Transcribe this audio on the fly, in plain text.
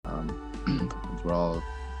we're all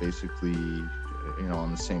basically,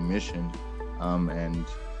 on the same mission. And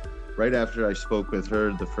right after I spoke with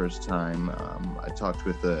her the first time, I talked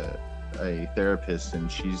with a therapist,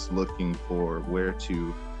 and she's looking for where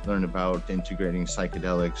to learn about integrating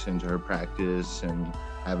psychedelics into her practice, and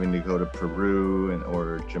having to go to Peru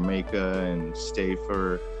or Jamaica and stay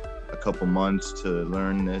for a couple months to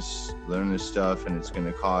learn this stuff, and it's going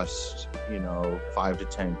to cost 5 to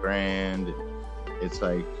 10 grand. And it's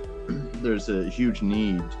like there's a huge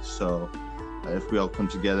need. So if we all come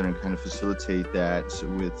together and kind of facilitate that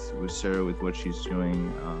with Sarah, with what she's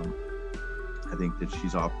doing, I think that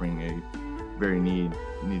she's offering a very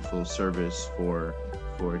needful service for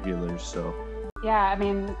healers. So yeah, I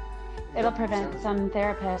mean, it'll prevent some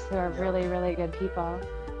therapists who are really, really good people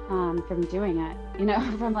from doing it,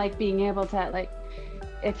 from like being able to, like,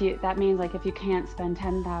 that means like if you can't spend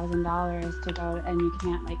 $10,000 to go, and you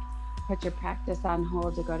can't like put your practice on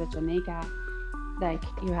hold to go to Jamaica, like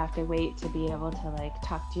you have to wait to be able to like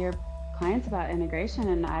talk to your clients about integration.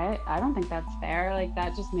 And I don't think that's fair. Like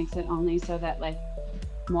that just makes it only so that like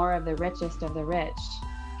more of the richest of the rich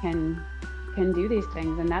can do these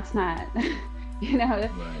things, and that's not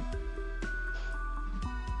right.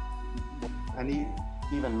 And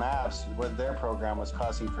even MAPS, what their program was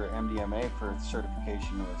costing for MDMA for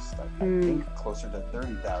certification was like, I think closer to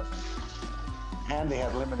 30,000, and they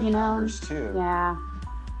have limited numbers too. Yeah.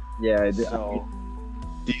 So,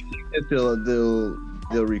 do you think that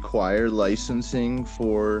they'll require licensing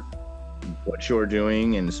for what you're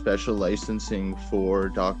doing, and special licensing for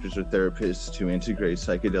doctors or therapists to integrate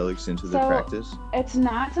psychedelics into their practice? It's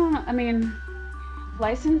not so, I mean,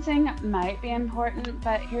 licensing might be important,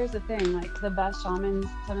 but here's the thing, like some of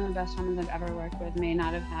the best shamans I've ever worked with may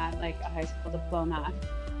not have had like a high school diploma.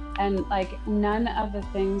 And like none of the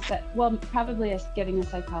things that, well, probably getting a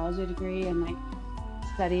psychology degree and like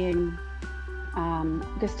studying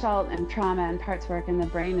Gestalt and trauma and parts work in the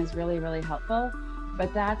brain is really, really helpful.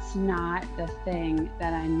 But that's not the thing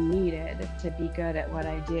that I needed to be good at what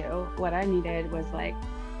I do. What I needed was like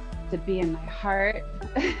to be in my heart,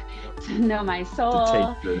 to know my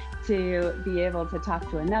soul, to be able to talk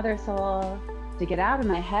to another soul, to get out of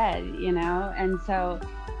my head, And so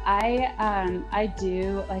I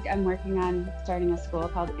do, like, I'm working on starting a school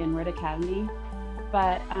called Inward Academy,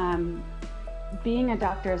 but being a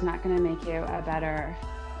doctor is not going to make you a better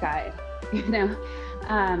guide,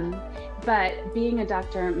 but being a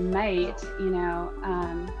doctor might,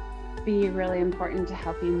 be really important to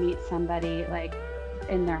help you meet somebody like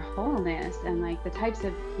in their wholeness and like the types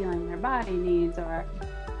of healing their body needs, or,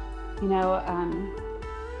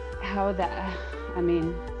 how that, I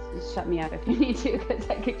mean, shut me up if you need to, because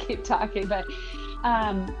I could keep talking, but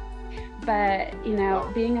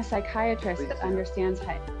being a psychiatrist that understands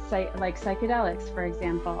like psychedelics, for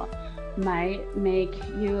example, might make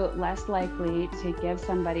you less likely to give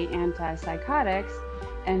somebody antipsychotics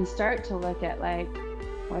and start to look at like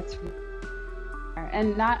what's,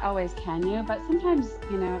 and not always can you, but sometimes,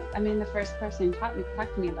 the first person who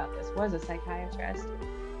talked to me about this was a psychiatrist.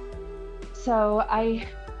 So I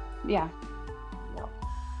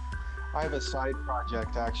have a side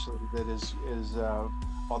project actually that is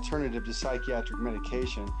alternative to psychiatric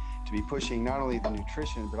medication, to be pushing not only the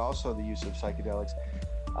nutrition but also the use of psychedelics,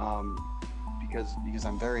 because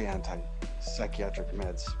I'm very anti-psychiatric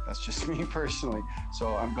meds. That's just me personally.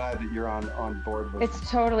 So I'm glad that you're on board with. It's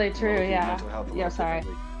totally true. Yeah. Yeah. Sorry.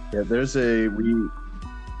 Yeah. There's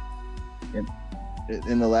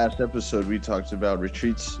in the last episode we talked about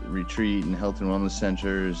retreat and health and wellness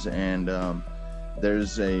centers, and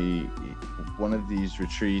there's one of these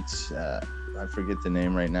retreats. I forget the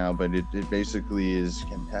name right now, but it basically is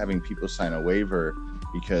having people sign a waiver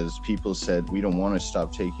because people said, we don't want to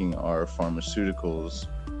stop taking our pharmaceuticals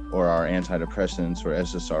or our antidepressants or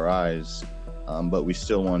SSRIs, but we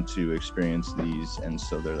still want to experience these. And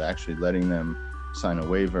so they're actually letting them sign a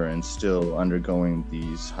waiver and still undergoing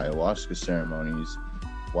these ayahuasca ceremonies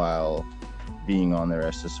while being on their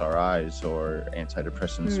SSRIs or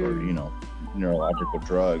antidepressants or, neurological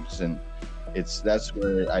drugs. And that's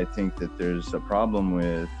where I think that there's a problem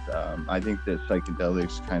with, I think that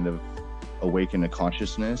psychedelics kind of awaken a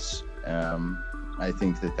consciousness. I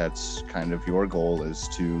think that that's kind of your goal, is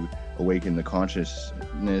to awaken the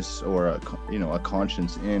consciousness or a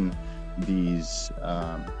conscience in these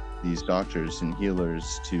doctors and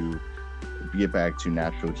healers to get back to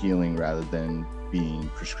natural healing rather than being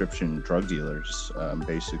prescription drug dealers.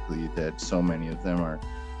 Basically, that so many of them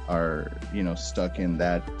are stuck in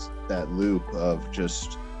that loop of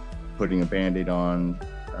just putting a Band-Aid on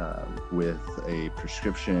with a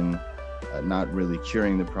prescription, not really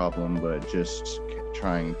curing the problem, but just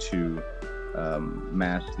trying to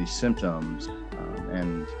mask these symptoms.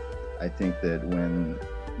 And I think that when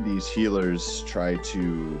these healers try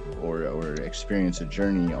to or experience a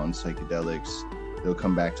journey on psychedelics, they'll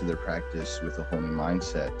come back to their practice with a whole new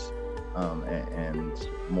mindset, and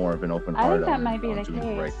more of an open heart. I think that might be the doing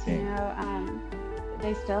the right case. thing.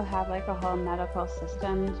 They still have like a whole medical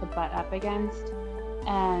system to butt up against,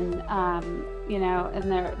 and and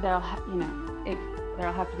there'll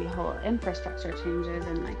have to be whole infrastructure changes,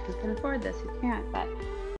 and like who can afford this, who can't. But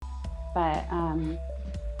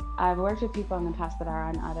I've worked with people in the past that are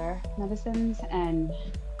on other medicines, and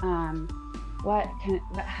what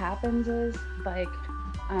happens is like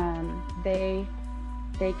they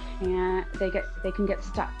can get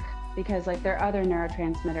stuck because like their other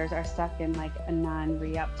neurotransmitters are stuck in like a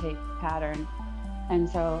non-reuptake pattern, and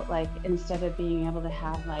so like instead of being able to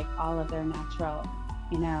have like all of their natural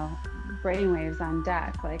brainwaves on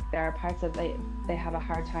deck, like there are parts of they have a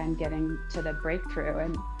hard time getting to the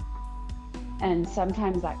breakthrough, and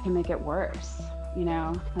sometimes that can make it worse.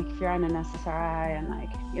 Like if you're on an SSRI and like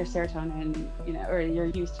your serotonin, or you're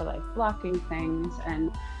used to like blocking things,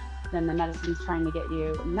 and then the medicine's trying to get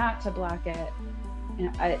you not to block it,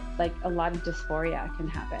 like a lot of dysphoria can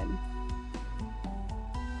happen.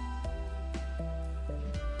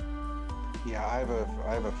 Yeah, I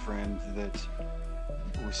have a friend that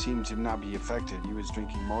seemed to not be affected. He was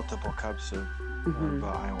drinking multiple cups of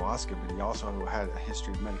ayahuasca, but he also had a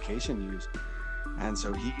history of medication use. And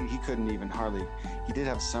so he couldn't even he did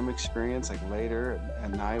have some experience like later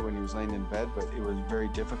at night when he was laying in bed, but it was very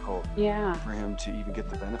difficult for him to even get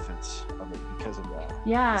the benefits of it because of that.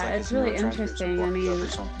 Yeah, it's really interesting. I mean,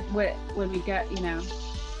 when we get,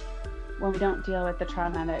 when we don't deal with the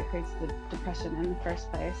trauma that creates the depression in the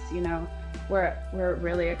first place, we're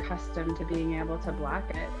really accustomed to being able to block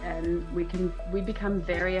it, and we become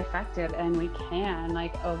very effective, and we can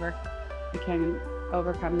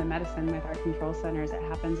overcome the medicine with our control centers. It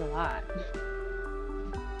happens a lot.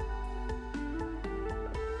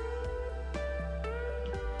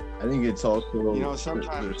 I think it's also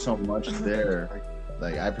sometimes there's so much there.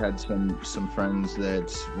 Like I've had some friends that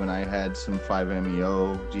when I had some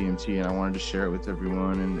 5-MeO DMT and I wanted to share it with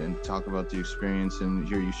everyone and talk about the experience, and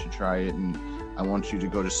here you should try it, and I want you to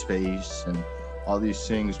go to space and all these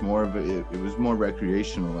things. More of it was more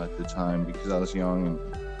recreational at the time because I was young and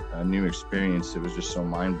a new experience. It was just so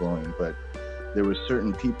mind-blowing. But there were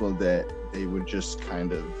certain people that they would just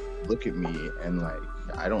kind of look at me and like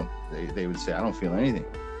they would say, I don't feel anything.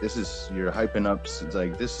 You're hyping up, it's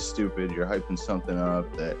like, this is stupid, you're hyping something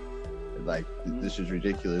up that like this is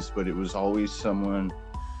ridiculous. But it was always someone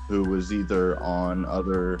who was either on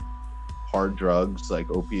other hard drugs like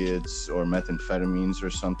opiates or methamphetamines or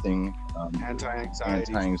something,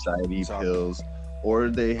 anti-anxiety pills, or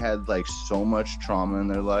they had like so much trauma in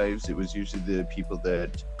their lives. It was usually the people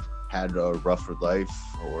that had a rougher life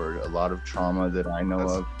or a lot of trauma that I know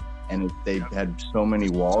of, and they had so many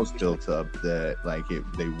walls built up that like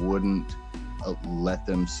they wouldn't let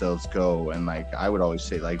themselves go. And like I would always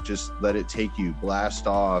say, like, just let it take you, blast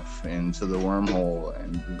off into the wormhole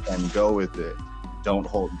and go with it, don't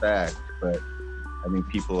hold back. But I think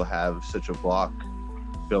people have such a block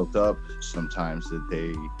built up sometimes that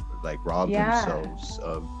they like rob themselves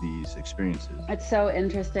of these experiences. It's so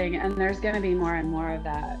interesting, and there's going to be more and more of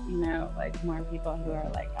that, like more people who are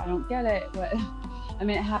like, I don't get it. I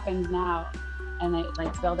mean, it happens now, and they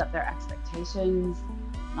like build up their expectations.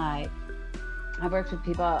 Like I've worked with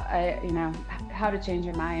people, How to Change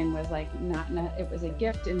Your Mind was like it was a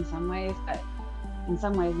gift in some ways, but in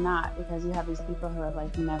some ways not, because you have these people who have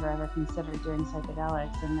like never ever considered doing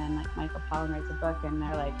psychedelics, and then like Michael Pollan writes a book and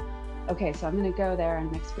they're like, okay, so I'm going to go there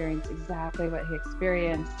and experience exactly what he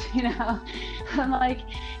experienced, I'm like,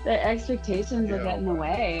 the expectations will get in the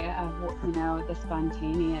way of, the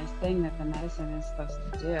spontaneous thing that the medicine is supposed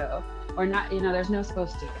to do, or not, there's no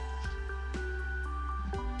supposed to.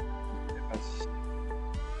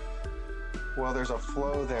 Well, there's a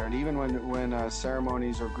flow there, and even when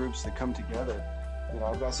ceremonies or groups that come together,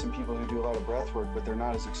 I've got some people who do a lot of breath work, but they're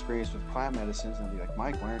not as experienced with plant medicines, and they'll be like,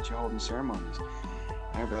 Mike, why aren't you holding ceremonies?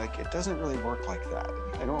 And I'd be like, it doesn't really work like that.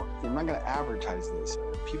 I'm not going to advertise this.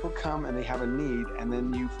 People come and they have a need, and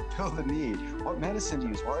then you fulfill the need. What medicine do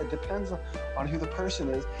you use? Well, it depends on who the person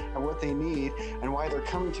is and what they need and why they're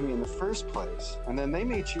coming to me in the first place. And then they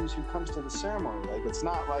may choose who comes to the ceremony. Like, it's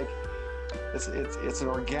not like it's an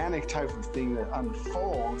organic type of thing that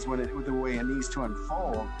unfolds the way it needs to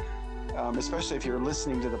unfold, especially if you're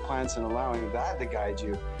listening to the plants and allowing that to guide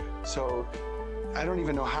you. So I don't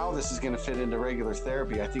even know how this is going to fit into regular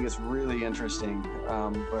therapy. I think it's really interesting.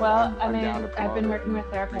 But well, I've been working with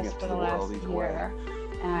therapists for the last year,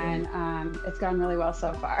 and it's gone really well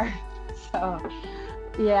so far. So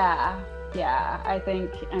yeah, I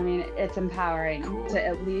think, I mean, it's empowering to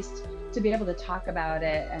at least to be able to talk about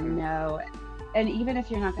it and know. And even if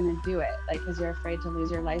you're not going to do it, like, because you're afraid to lose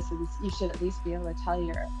your license, you should at least be able to tell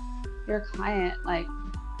your client, like,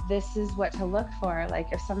 this is what to look for. Like,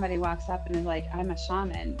 if somebody walks up and is like, I'm a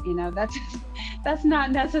shaman, you know, that's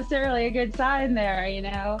not necessarily a good sign there, you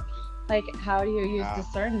know. Like, how do you use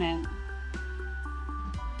discernment?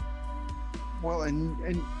 Well, and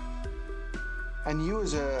you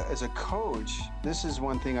as a coach, this is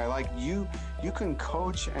one thing I like. You can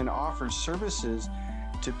coach and offer services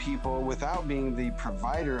to people without being the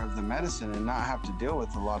provider of the medicine and not have to deal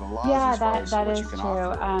with a lot of laws. Yeah, as far as that what is you can true.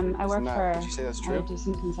 offer. I work for. Would you say that's true? I do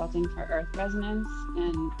some consulting for Earth Resonance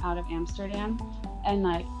out of Amsterdam, and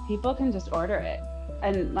like, people can just order it,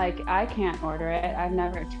 and like, I can't order it. I've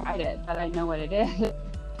never tried it, but I know what it is.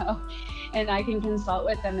 And I can consult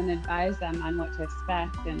with them and advise them on what to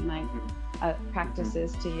expect and like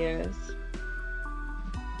practices to use.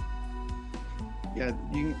 Yeah,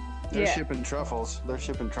 they're shipping truffles. They're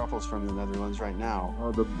shipping truffles from the Netherlands right now.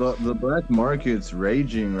 Oh, the black market's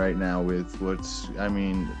raging right now with what's. I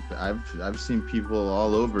mean, I've seen people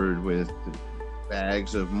all over with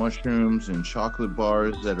bags of mushrooms and chocolate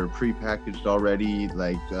bars that are prepackaged already.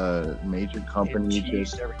 Like major companies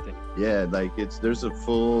just everything. Yeah, like there's a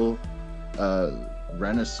full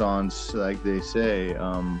renaissance, like they say,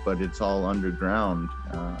 but it's all underground,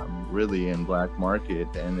 really, in black market,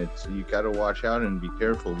 and you got to watch out and be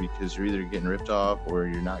careful, because you're either getting ripped off or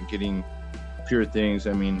you're not getting pure things.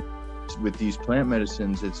 I mean, with these plant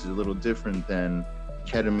medicines, it's a little different than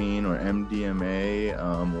ketamine or MDMA,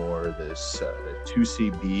 or this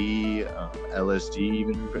 2CB, LSD,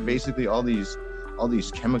 even basically all these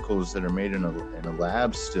chemicals that are made in a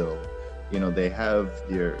lab still. You know, they have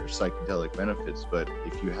their psychedelic benefits, but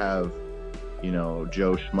if you have, you know,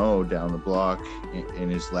 Joe Schmo down the block in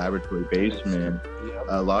his laboratory basement,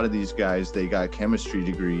 a lot of these guys, they got chemistry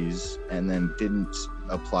degrees and then didn't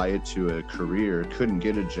apply it to a career, couldn't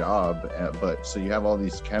get a job. But so you have all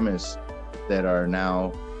these chemists that are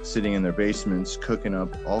now sitting in their basements cooking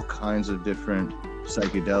up all kinds of different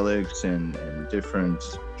psychedelics and different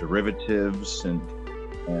derivatives, and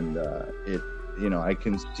it, you know, I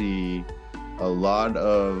can see a lot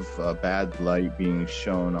of bad light being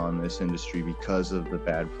shown on this industry because of the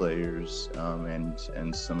bad players,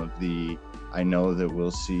 and some of the, I know that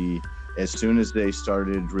we'll see, as soon as they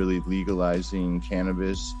started really legalizing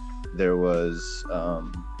cannabis, there was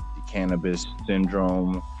the cannabis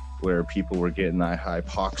syndrome, where people were getting that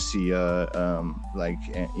hypoxia,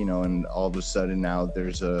 you know, and all of a sudden now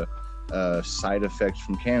there's a side effect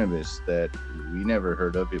from cannabis that we never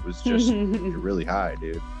heard of. It was just you're really high,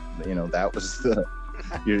 dude. You know, that was the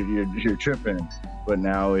you're tripping. But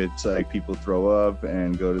now it's like people throw up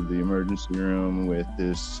and go to the emergency room with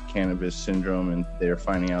this cannabis syndrome, and they're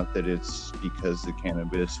finding out that it's because the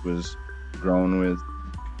cannabis was grown with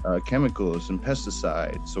chemicals and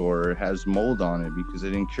pesticides, or has mold on it because they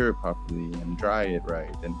didn't cure it properly and dry it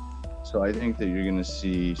right. And so I think that you're going to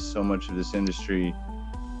see so much of this industry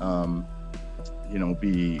you know,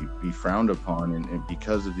 be frowned upon, and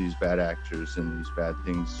because of these bad actors and these bad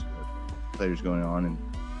things, players going on,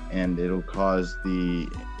 and it'll cause the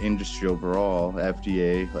industry overall,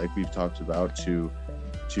 FDA, like we've talked about, to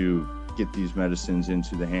get these medicines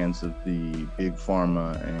into the hands of the big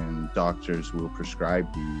pharma, and doctors will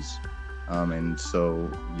prescribe these, and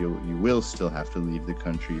so you will still have to leave the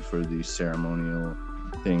country for these ceremonial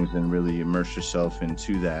things and really immerse yourself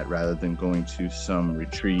into that, rather than going to some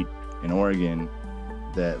retreat in Oregon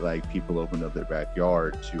that like people opened up their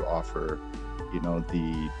backyard to offer, you know,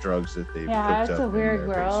 the drugs that they've cooked up. Yeah, it's a weird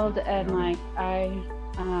world, basement, and you know? like, I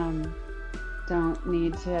don't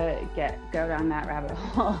need to go down that rabbit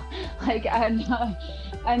hole. Like, I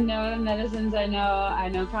know medicines, I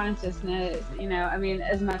know consciousness, you know, I mean,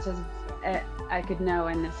 as much as I could know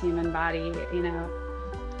in this human body, you know,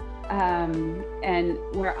 and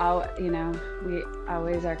we're all, you know, we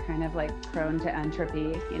always are kind of like prone to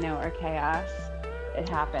entropy, you know, or chaos. It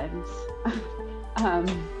happens.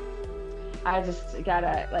 I just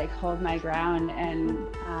gotta like hold my ground and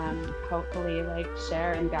hopefully like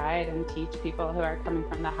share and guide and teach people who are coming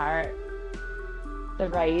from the heart the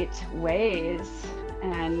right ways,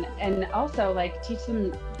 and also like teach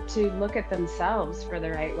them to look at themselves for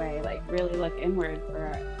the right way, like really look inward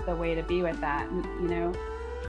for the way to be with that. And, you know,